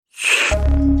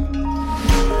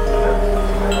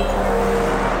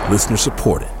Listener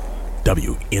supported.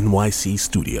 WNYC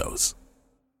Studios.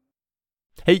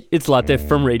 Hey, it's Latif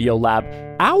from Radio Lab.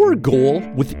 Our goal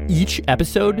with each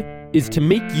episode is to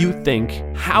make you think,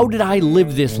 how did I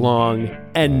live this long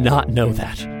and not know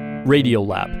that? Radio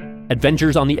Lab,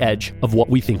 adventures on the edge of what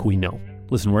we think we know.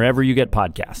 Listen wherever you get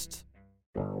podcasts.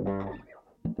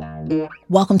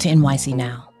 Welcome to NYC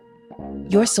Now,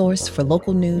 your source for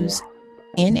local news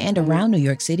in and around New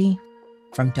York City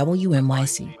from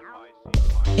WNYC.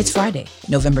 It's Friday,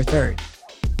 November 3rd.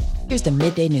 Here's the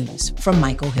Midday News from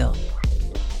Michael Hill.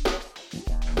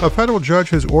 A federal judge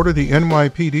has ordered the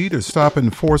NYPD to stop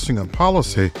enforcing a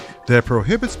policy that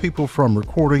prohibits people from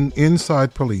recording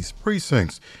inside police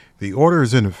precincts. The order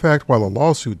is in effect while a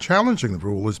lawsuit challenging the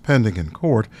rule is pending in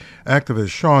court. Activist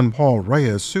Sean Paul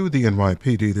Reyes sued the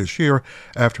NYPD this year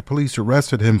after police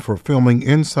arrested him for filming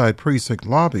inside precinct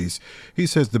lobbies. He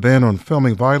says the ban on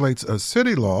filming violates a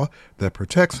city law that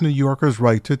protects New Yorkers'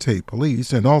 right to tape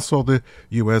police and also the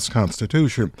U.S.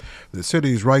 Constitution. The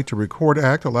city's Right to Record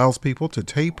Act allows people to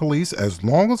tape police as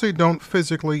long as they don't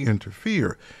physically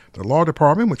interfere. The law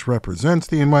department, which represents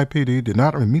the NYPD, did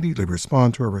not immediately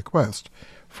respond to a request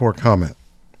for comment.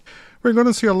 We're going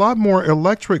to see a lot more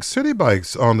electric city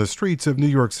bikes on the streets of New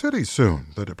York City soon.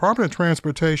 The Department of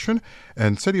Transportation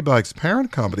and Citi Bike's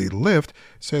parent company, Lyft,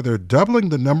 say they're doubling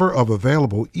the number of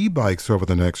available e-bikes over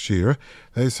the next year.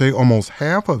 They say almost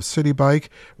half of Citi Bike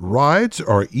rides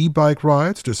are e-bike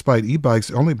rides, despite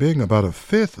e-bikes only being about a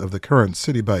fifth of the current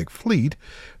Citi Bike fleet.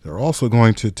 They're also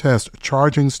going to test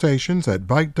charging stations at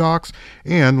bike docks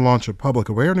and launch a public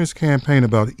awareness campaign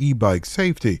about e-bike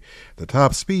safety. The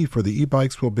top speed for the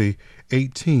e-bikes will be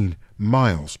 18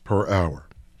 miles per hour.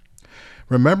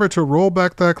 Remember to roll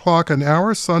back that clock an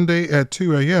hour Sunday at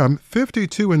 2 a.m.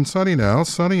 52 and sunny now,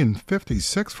 sunny and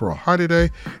 56 for a high today.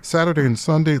 Saturday and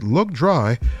Sunday look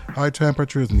dry. High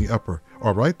temperatures in the upper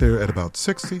are right there at about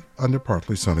 60 under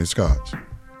partly sunny skies.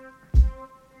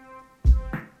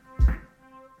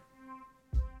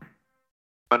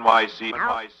 NYC.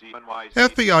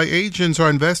 FBI agents are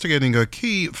investigating a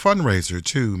key fundraiser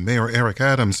to Mayor Eric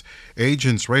Adams.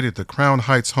 Agents raided the Crown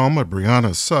Heights home of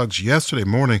Brianna Suggs yesterday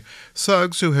morning.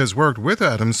 Suggs, who has worked with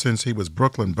Adams since he was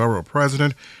Brooklyn Borough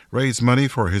president, raised money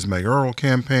for his mayoral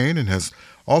campaign and has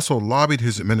also lobbied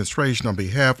his administration on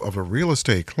behalf of a real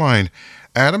estate client.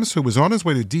 Adams, who was on his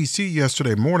way to D.C.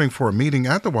 yesterday morning for a meeting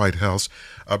at the White House,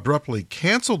 abruptly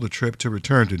canceled the trip to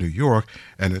return to New York.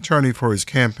 An attorney for his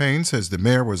campaign says the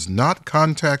mayor was not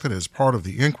contacted as part of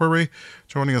the inquiry.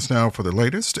 Joining us now for the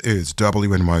latest is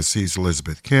WNYC's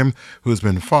Elizabeth Kim, who's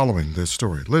been following this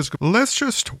story. Liz, let's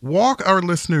just walk our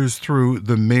listeners through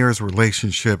the mayor's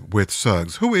relationship with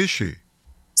Suggs. Who is she?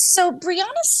 So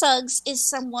Brianna Suggs is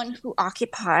someone who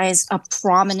occupies a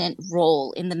prominent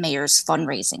role in the mayor's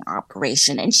fundraising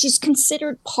operation, and she's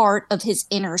considered part of his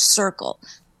inner circle.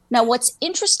 Now, what's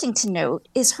interesting to note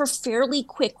is her fairly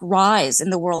quick rise in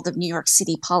the world of New York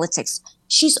City politics.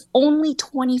 She's only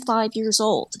 25 years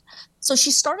old. So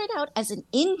she started out as an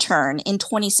intern in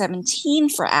 2017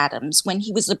 for Adams when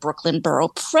he was the Brooklyn Borough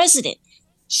president.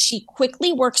 She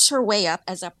quickly works her way up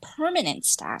as a permanent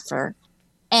staffer,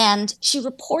 and she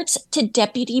reports to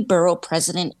Deputy Borough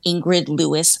President Ingrid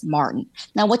Lewis Martin.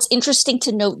 Now, what's interesting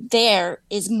to note there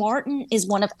is Martin is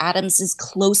one of Adams's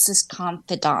closest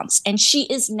confidants, and she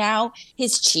is now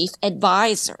his chief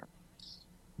advisor.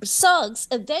 Suggs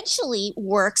eventually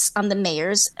works on the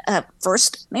mayor's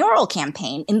first mayoral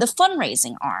campaign in the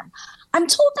fundraising arm. I'm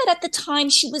told that at the time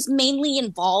she was mainly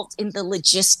involved in the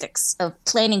logistics of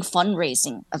planning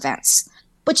fundraising events.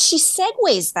 But she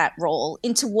segues that role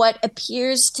into what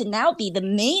appears to now be the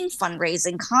main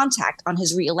fundraising contact on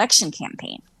his re-election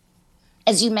campaign.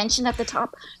 As you mentioned at the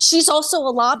top, she's also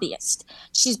a lobbyist.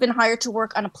 She's been hired to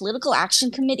work on a political action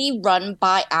committee run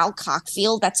by Al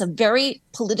Cockfield. That's a very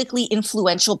politically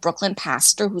influential Brooklyn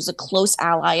pastor who's a close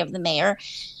ally of the mayor.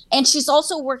 And she's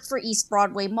also worked for East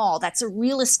Broadway Mall. That's a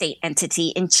real estate entity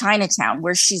in Chinatown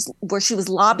where she was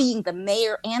lobbying the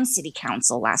mayor and city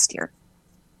council last year.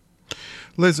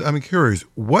 Liz, I'm curious,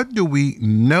 what do we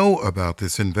know about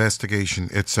this investigation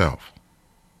itself?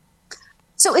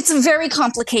 So it's a very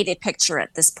complicated picture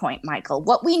at this point, Michael.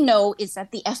 What we know is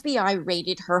that the FBI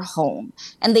raided her home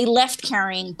and they left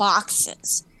carrying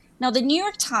boxes. Now, the New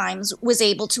York Times was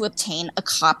able to obtain a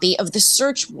copy of the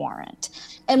search warrant.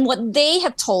 And what they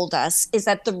have told us is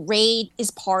that the raid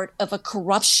is part of a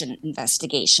corruption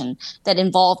investigation that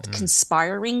involved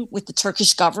conspiring with the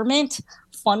Turkish government,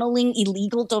 funneling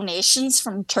illegal donations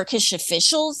from Turkish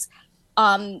officials.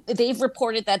 They've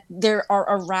reported that there are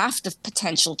a raft of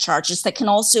potential charges that can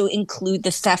also include the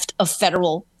theft of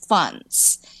federal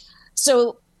funds.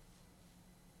 So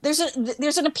There's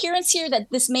an appearance here that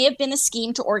this may have been a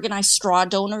scheme to organize straw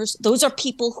donors. Those are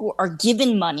people who are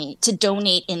given money to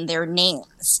donate in their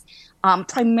names,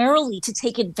 primarily to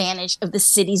take advantage of the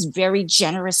city's very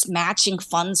generous matching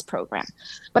funds program.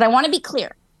 But I want to be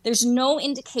clear. There's no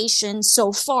indication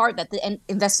so far that the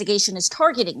investigation is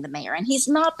targeting the mayor, and he's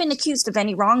not been accused of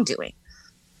any wrongdoing.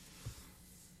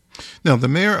 Now, the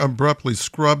mayor abruptly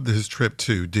scrubbed his trip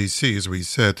to D.C., as we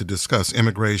said, to discuss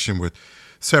immigration with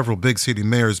several big city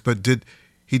mayors, but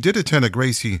he did attend a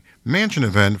Gracie Mansion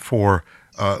event for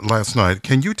last night.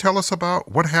 Can you tell us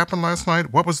about what happened last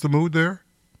night? What was the mood there?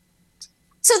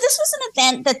 So this was an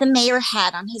event that the mayor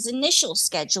had on his initial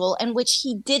schedule and which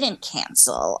he didn't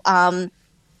cancel.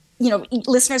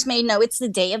 Listeners may know it's the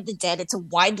Day of the Dead. It's a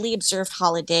widely observed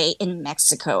holiday in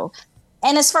Mexico.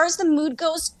 And as far as the mood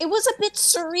goes, it was a bit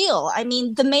surreal. I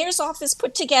mean, the mayor's office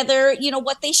put together,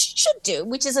 what they should do,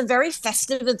 which is a very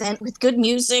festive event with good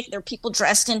music. There are people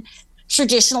dressed in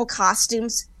traditional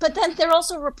costumes. But then there are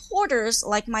also reporters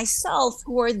like myself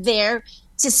who are there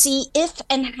to see if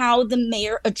and how the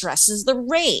mayor addresses the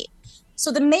raid.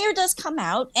 So the mayor does come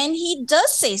out and he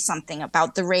does say something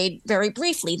about the raid very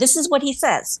briefly. This is what he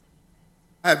says.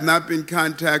 I have not been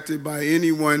contacted by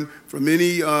anyone from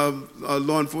any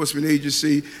law enforcement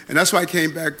agency, and that's why I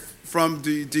came back from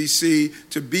D.C.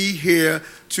 to be here,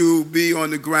 to be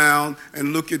on the ground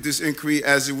and look at this inquiry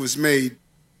as it was made.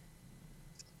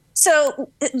 So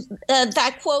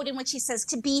that quote in which he says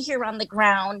to be here on the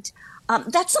ground,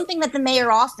 that's something that the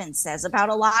mayor often says about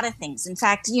a lot of things. In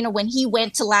fact, when he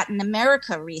went to Latin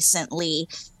America recently,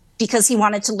 because he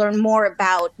wanted to learn more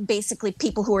about basically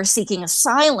people who are seeking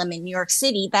asylum in New York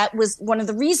City, that was one of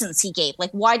the reasons he gave. Like,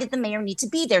 why did the mayor need to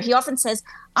be there? He often says,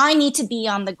 I need to be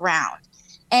on the ground.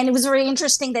 And it was very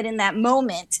interesting that in that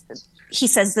moment, he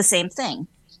says the same thing.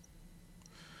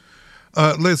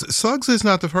 Liz, Suggs is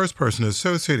not the first person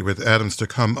associated with Adams to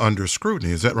come under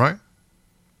scrutiny. Is that right?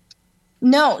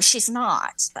 No, she's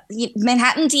not.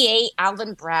 Manhattan DA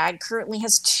Alvin Bragg currently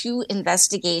has 2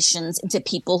 investigations into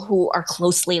people who are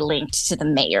closely linked to the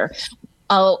mayor.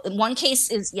 One case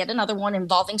is yet another one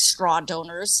involving straw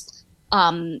donors.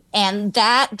 And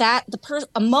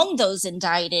among those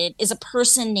indicted is a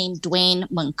person named Dwayne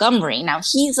Montgomery. Now,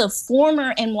 he's a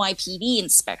former NYPD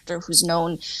inspector who's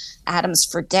known Adams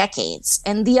for decades.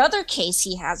 And the other case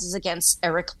he has is against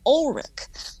Eric Ulrich,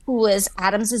 who was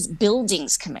Adams's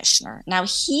buildings commissioner. Now,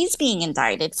 he's being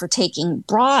indicted for taking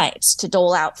bribes to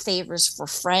dole out favors for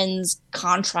friends,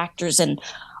 contractors, and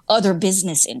other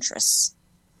business interests.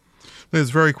 Liz,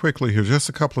 very quickly here, just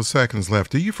a couple of seconds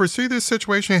left. Do you foresee this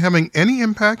situation having any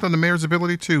impact on the mayor's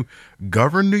ability to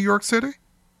govern New York City?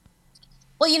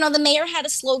 Well, the mayor had a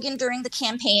slogan during the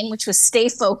campaign, which was stay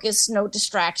focused, no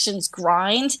distractions,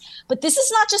 grind. But this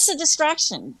is not just a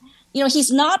distraction.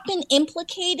 He's not been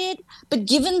implicated, but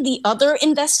given the other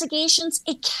investigations,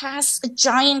 it casts a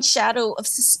giant shadow of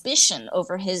suspicion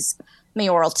over his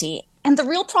mayoralty. And the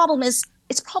real problem is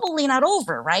it's probably not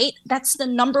over, right? That's the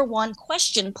number one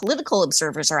question political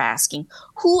observers are asking.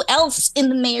 Who else in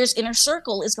the mayor's inner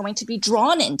circle is going to be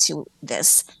drawn into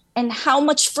this? And how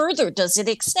much further does it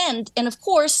extend? And of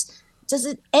course,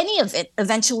 does any of it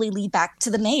eventually lead back to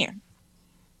the mayor?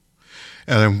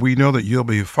 And we know that you'll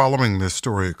be following this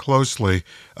story closely.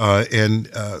 And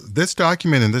this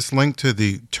document and this link to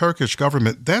the Turkish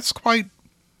government, that's quite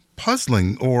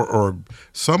puzzling, or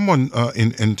someone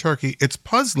in Turkey. It's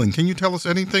puzzling. Can you tell us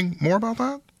anything more about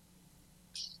that?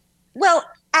 Well,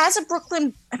 as a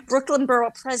Brooklyn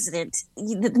borough president,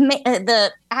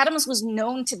 the Adams was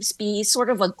known to be sort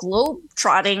of a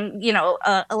globe-trotting,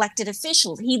 elected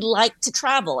official. He liked to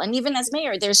travel. And even as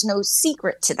mayor, there's no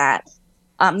secret to that.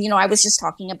 I was just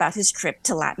talking about his trip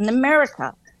to Latin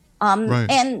America. Right.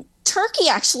 And Turkey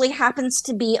actually happens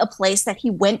to be a place that he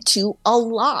went to a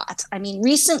lot. I mean,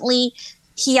 recently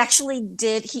he actually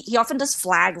he often does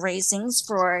flag raisings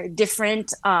for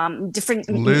different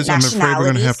Liz, I'm afraid we're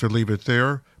going to have to leave it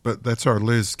there. But that's our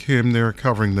Liz Kim there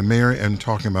covering the mayor and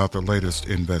talking about the latest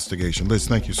investigation. Liz,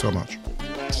 thank you so much.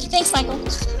 Thanks, Michael.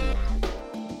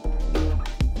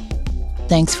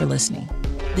 Thanks for listening.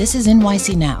 This is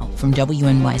NYC Now from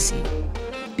WNYC.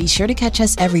 Be sure to catch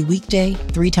us every weekday,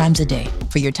 3 times a day,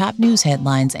 for your top news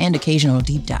headlines and occasional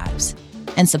deep dives.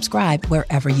 And subscribe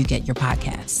wherever you get your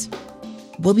podcasts.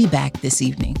 We'll be back this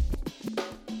evening.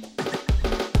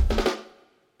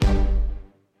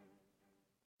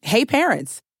 Hey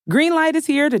parents, Greenlight is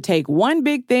here to take one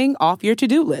big thing off your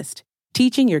to-do list,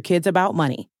 teaching your kids about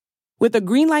money. With a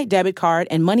Greenlight debit card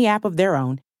and money app of their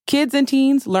own, kids and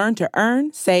teens learn to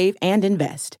earn, save, and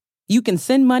invest. You can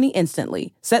send money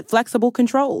instantly, set flexible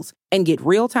controls, and get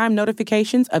real-time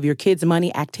notifications of your kids'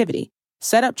 money activity.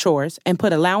 set up chores, and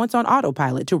put allowance on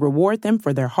autopilot to reward them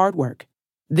for their hard work.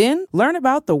 Then learn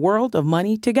about the world of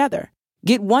money together.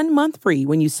 Get 1 month free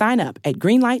when you sign up at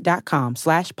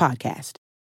greenlight.com/podcast.